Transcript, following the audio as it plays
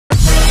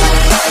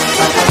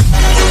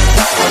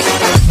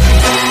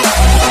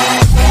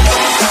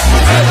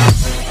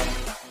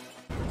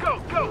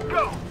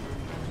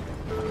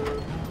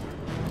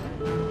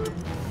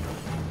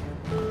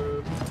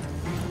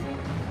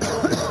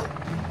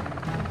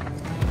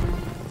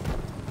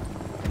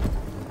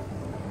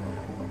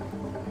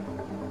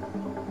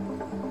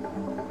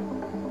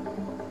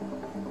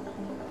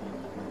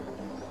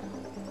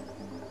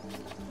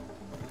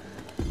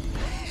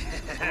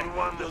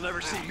They'll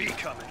never see me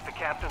coming. If the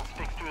captain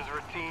sticks to his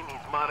routine,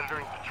 he's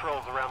monitoring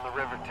patrols around the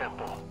river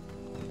temple.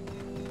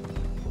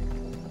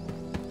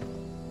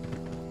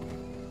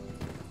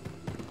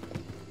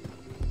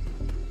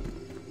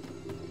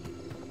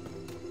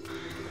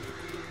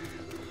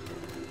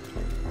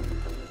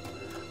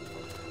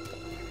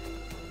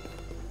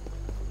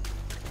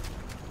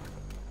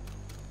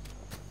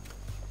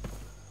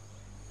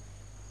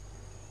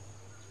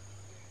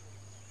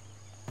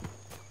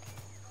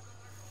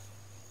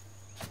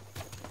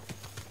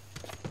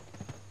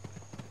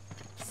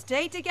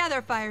 Stay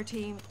together, fire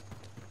team.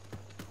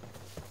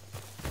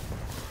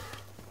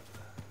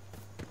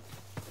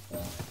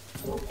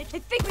 I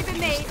think we've been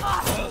made.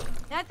 Oh,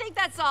 I think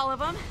that's all of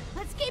them.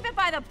 Let's keep it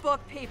by the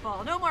book,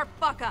 people. No more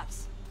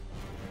fuck-ups.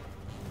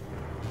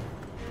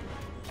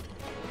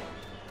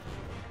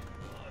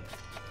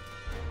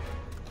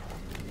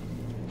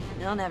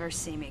 They'll never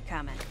see me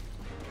coming.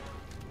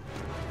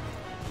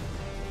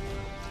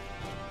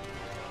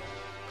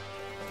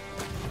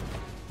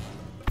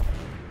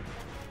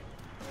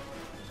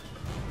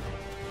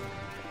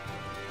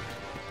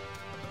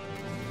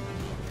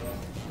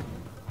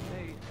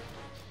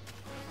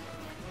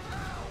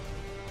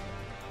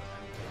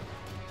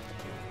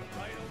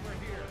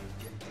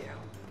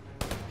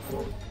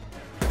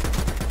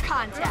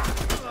 Contact.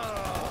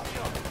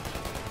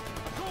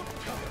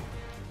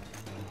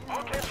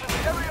 All camps in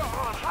the area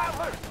are on high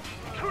alert.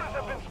 Intruders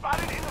have been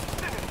spotted in the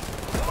vicinity.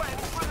 Go ahead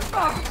and further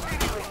back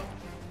immediately.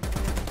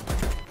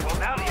 Well,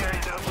 now the area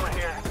knows we're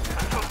here.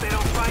 Let's hope they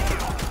don't find you.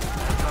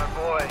 That's our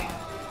boy.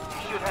 He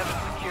should have a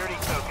security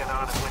token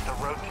on him with a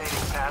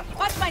rotating password.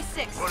 Watch my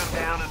six. Put him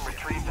down and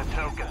retrieve the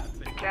token.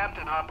 The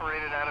captain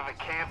operated out of a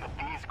camp at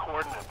these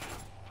coordinates.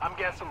 I'm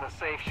guessing the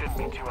safe shouldn't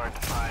be too hard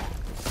to find.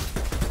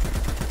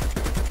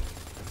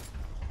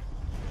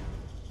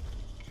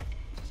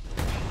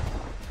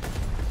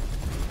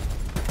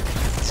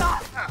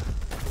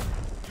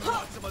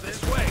 Some of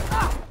this way.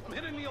 I'm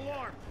hitting the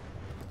alarm.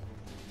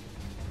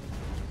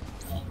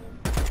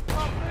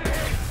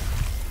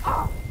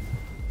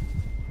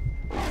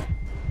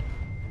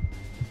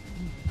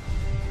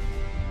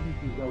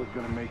 He's always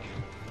gonna make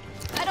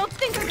it. I don't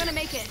think they're gonna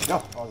make it.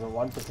 No, I was a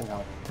 1%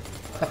 health.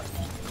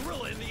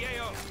 Gorilla in the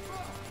AO.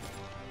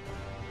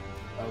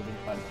 That would be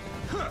fun.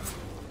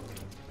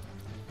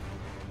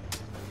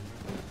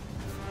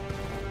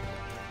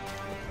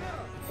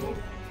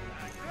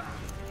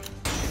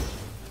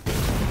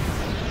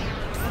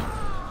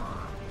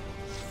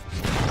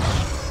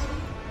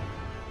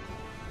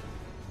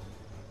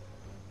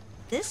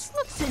 This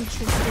looks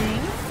interesting.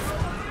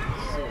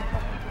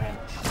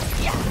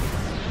 Yeah.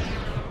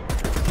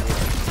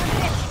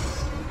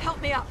 Help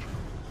me up.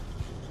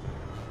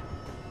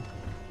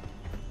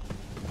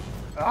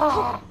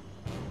 Ah!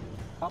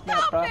 Help me,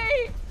 Help bro. me!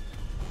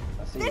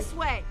 I see This you.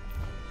 way.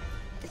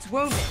 It's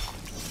wounded.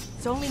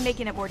 It's only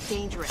making it more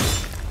dangerous.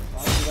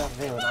 Why do you got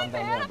there when I'm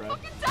down Man, there, I'm bro?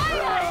 fucking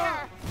dying out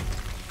here.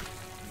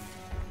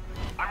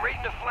 I'm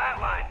reading the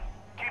flatline.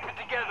 Keep it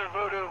together,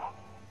 Voodoo.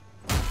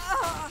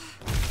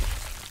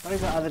 What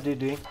is that other dude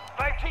doing?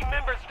 5 team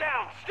members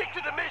down. Stick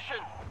to the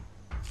mission.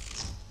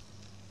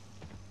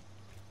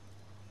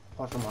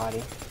 Apart from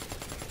hiding.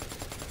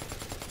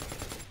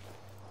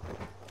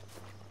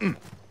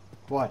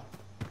 What?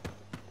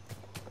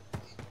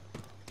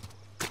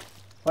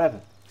 What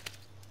happened?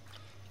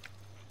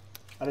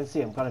 I didn't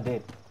see him. I'm kind of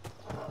dead.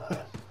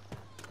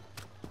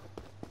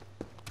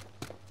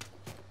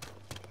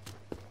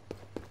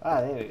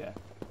 Ah, there we go.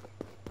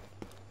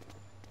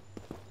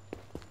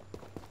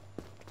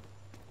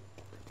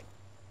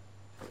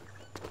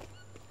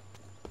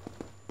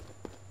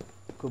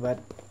 Cool,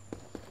 bad.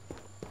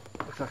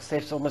 Looks like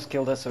Steph's almost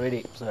killed us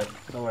already, so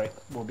don't worry,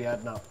 we'll be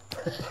out now.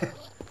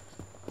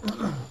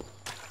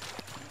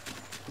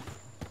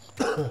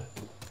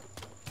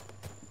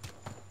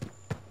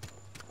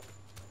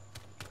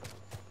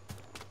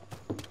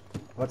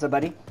 What's up,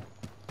 buddy?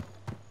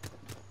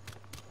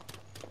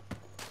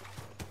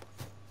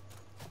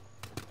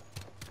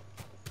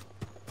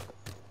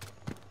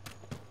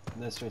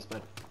 No stress,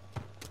 bud.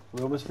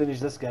 We almost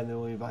finished this game, then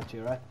we'll be back to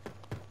you, right?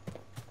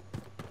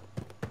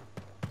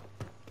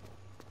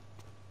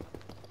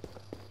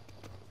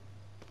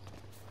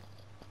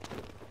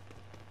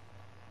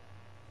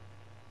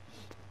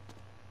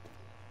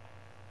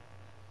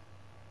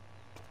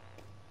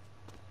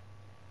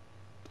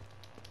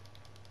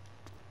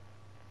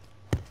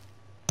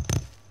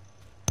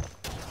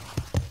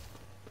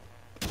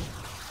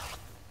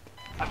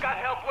 I've got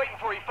help waiting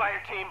for you,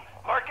 fire team.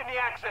 Marking the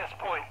access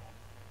point.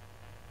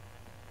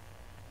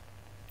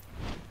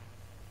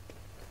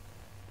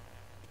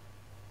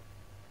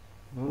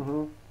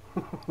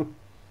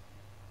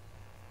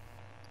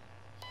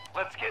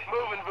 Let's get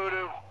moving,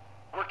 Voodoo.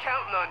 We're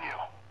counting on you.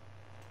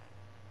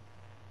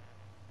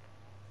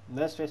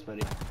 No stress,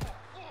 buddy.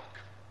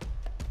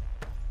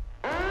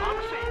 On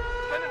the scene.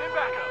 Sending in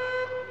backup.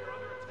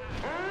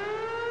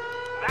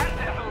 That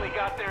definitely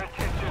got their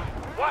attention.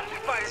 Watch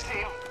it, fire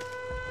team.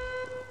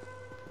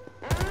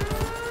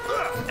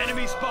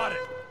 Enemy spotted.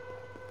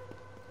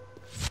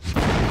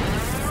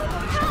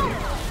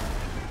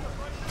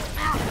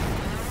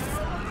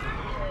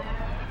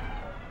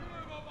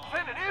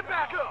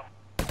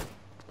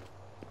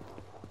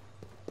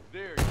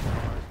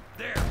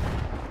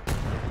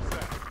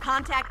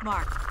 Contact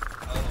marked.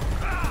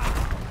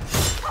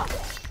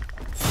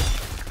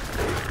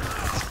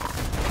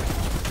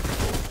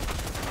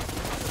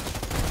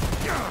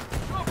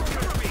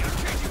 Cover me, I'm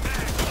changing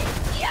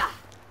mags. Yeah!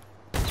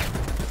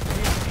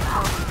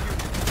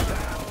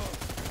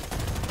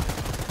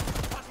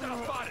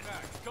 Hostile spotted.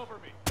 Cover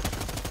me.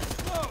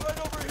 Whoa, right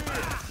over here.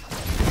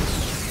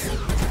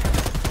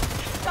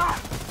 Stop!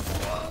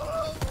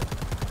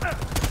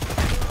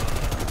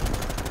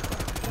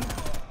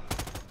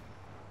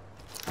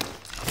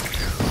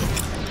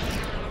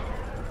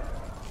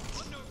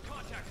 Unknown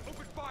contact.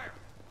 Open fire.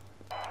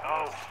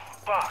 Oh,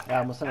 fuck.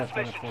 Ja, måste This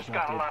nästan mission få just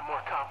got a lot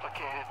more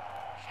complicated.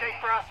 Stay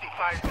frosty,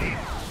 fire team.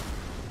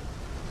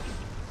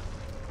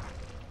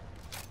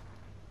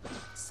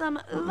 Some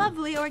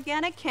lovely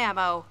organic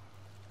camo.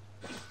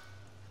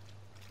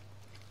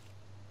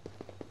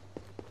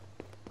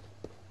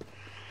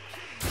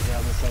 Ja,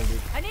 men sen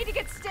dit. I need to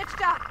get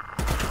stitched up.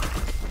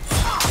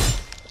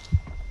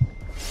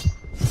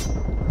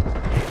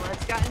 Well,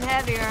 it's gotten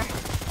heavier.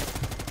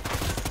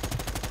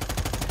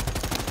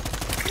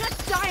 I'm not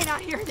dying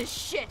out here in this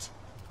shit.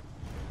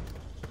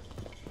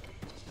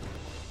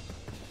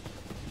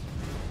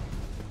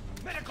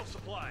 Medical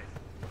supplies.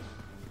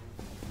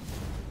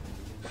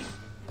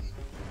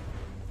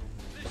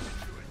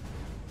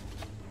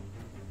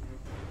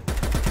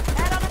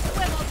 Head on a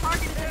swivel,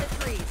 targeted in the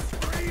trees.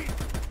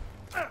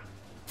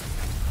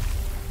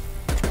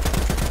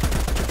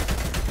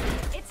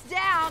 It's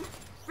down.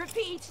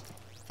 Repeat.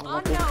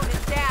 Unknown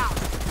is down.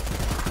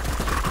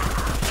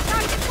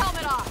 Knock his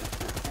helmet off.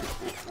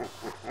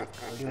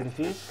 Give it a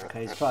defuse?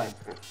 Okay, he's trying.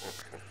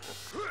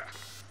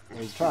 Well,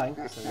 he's trying,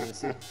 so we're gonna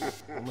see.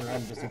 I'm gonna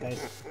run just in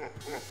case.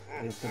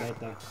 It's too late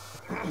though.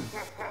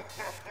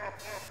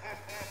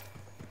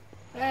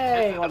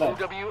 Hey, what up?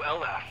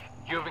 OWLF.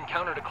 You have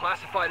encountered a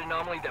classified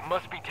anomaly that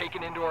must be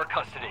taken into our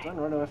custody. Don't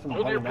run away from the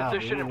Hold body your now.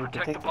 position We and need to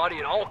protect the it. body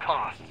at all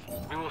costs.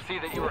 We will see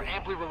that you are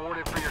amply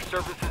rewarded for your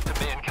services to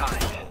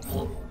mankind.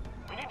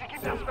 We need to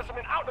keep that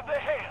specimen out of their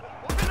hands.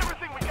 We'll send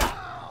everything we got.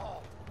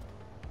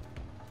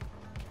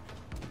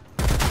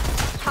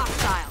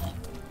 Hostile.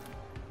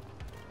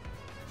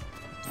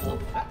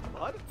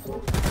 Blood?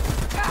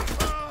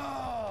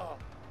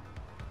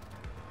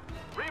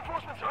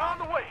 Reinforcements are on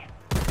the way.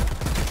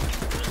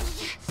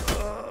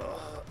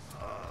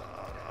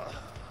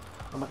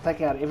 I'm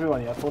taking out everyone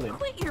here for them.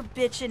 Quit your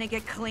bitching and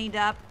get cleaned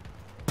up.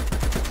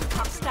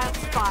 Hostile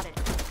spotted.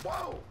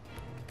 Whoa!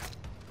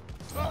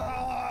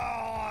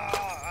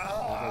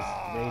 That was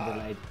very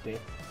delayed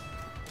death.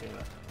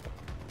 Anyway.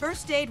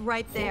 First aid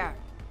right there.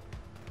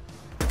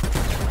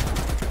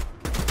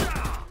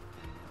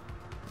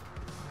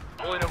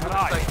 Pulling over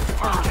the site.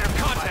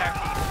 Contact!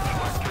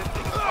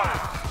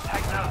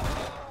 Tighten up.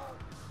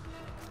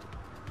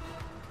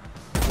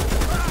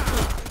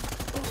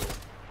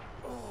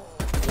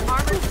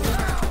 Armored.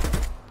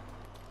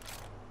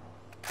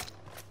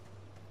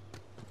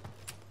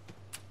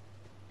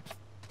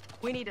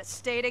 We need to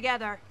stay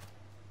together.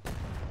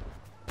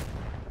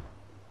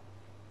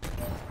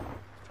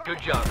 Good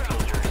job,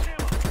 soldiers.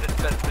 This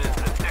specimen is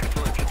in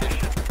excellent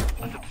condition.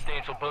 A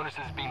substantial bonus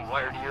is being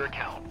wired to your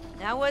account.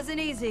 That wasn't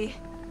easy.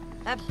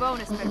 That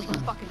bonus better be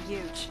fucking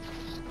huge.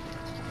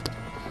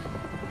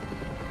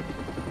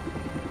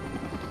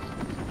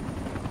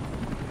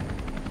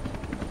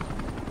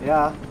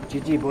 Yeah,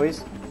 GG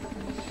boys.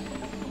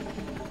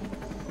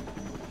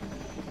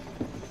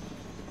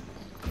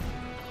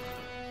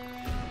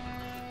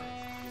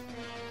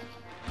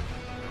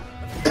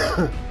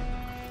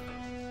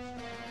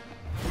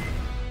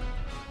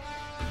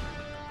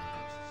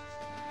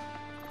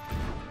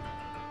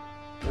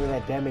 Look at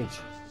that damage.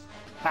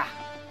 Ha!